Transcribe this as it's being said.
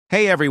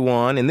Hey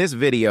everyone, in this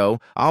video,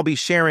 I'll be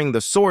sharing the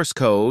source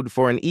code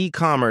for an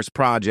e-commerce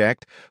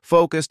project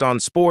focused on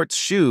sports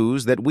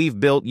shoes that we've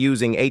built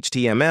using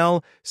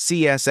HTML,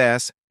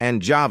 CSS, and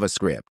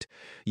JavaScript.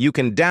 You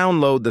can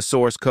download the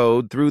source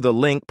code through the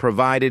link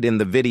provided in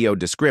the video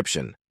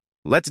description.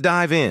 Let's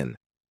dive in.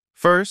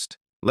 First,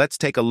 let's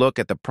take a look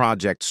at the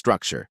project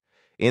structure.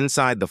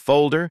 Inside the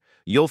folder,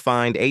 you'll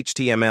find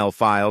HTML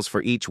files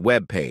for each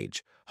web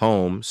page: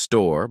 home,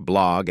 store,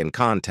 blog, and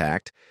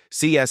contact,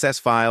 CSS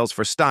files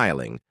for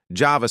styling,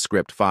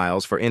 JavaScript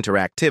files for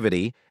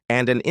interactivity,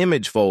 and an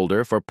image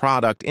folder for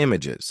product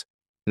images.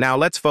 Now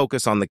let's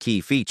focus on the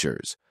key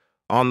features.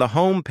 On the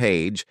home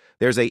page,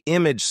 there's an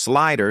image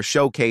slider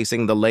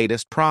showcasing the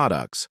latest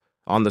products.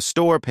 On the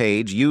store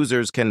page,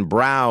 users can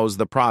browse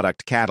the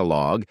product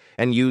catalog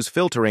and use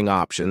filtering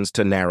options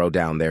to narrow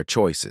down their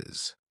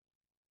choices.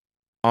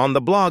 On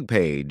the blog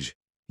page,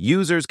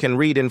 users can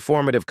read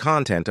informative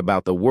content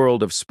about the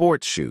world of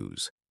sports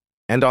shoes.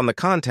 And on the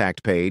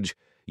contact page,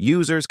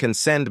 users can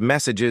send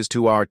messages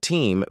to our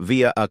team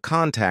via a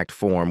contact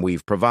form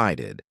we've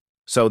provided.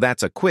 So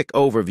that's a quick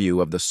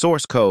overview of the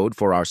source code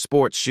for our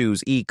sports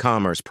shoes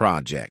e-commerce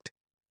project.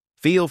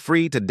 Feel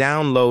free to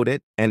download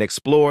it and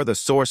explore the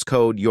source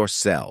code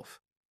yourself.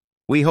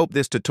 We hope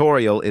this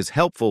tutorial is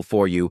helpful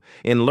for you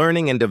in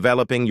learning and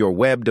developing your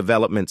web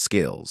development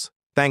skills.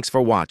 Thanks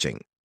for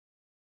watching.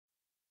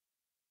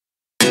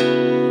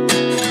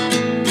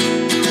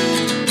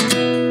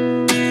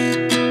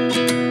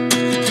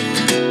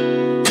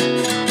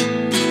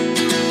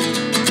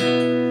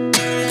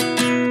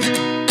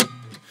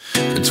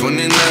 At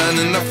 29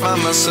 and I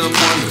find myself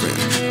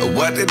wondering,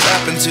 what did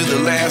happen to the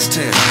last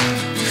 10?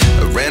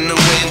 I ran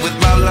away with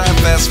my life,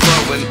 fast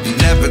forward,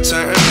 never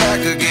turn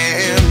back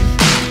again.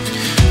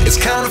 It's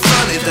kind of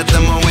funny that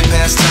the more we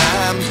pass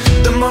time,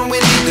 the more we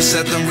need to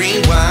set them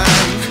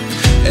rewind.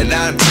 And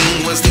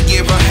 19 was the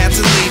year I had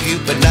to leave you,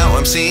 but now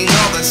I'm seeing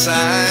all the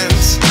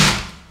signs.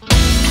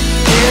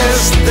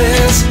 Is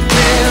this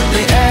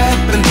really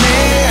happening?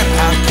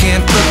 I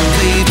can't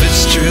believe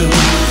it's true.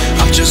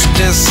 I'm just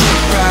as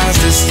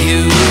surprised as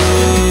you.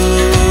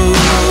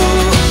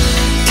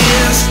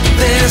 Is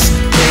this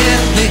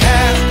really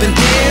happening?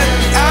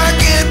 I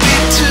can't be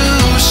too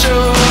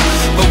sure,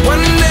 but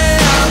one day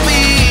I'll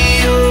be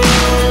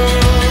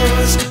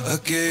yours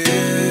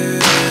again.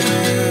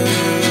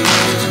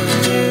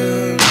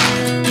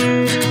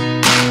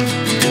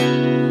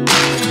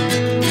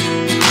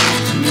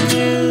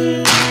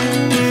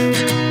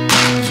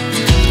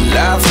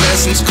 Life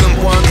lessons come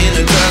one in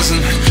a dozen.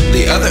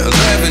 The other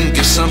 11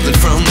 get something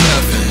from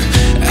nothing.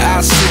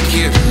 I sit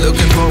here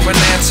looking for an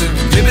answer.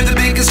 Maybe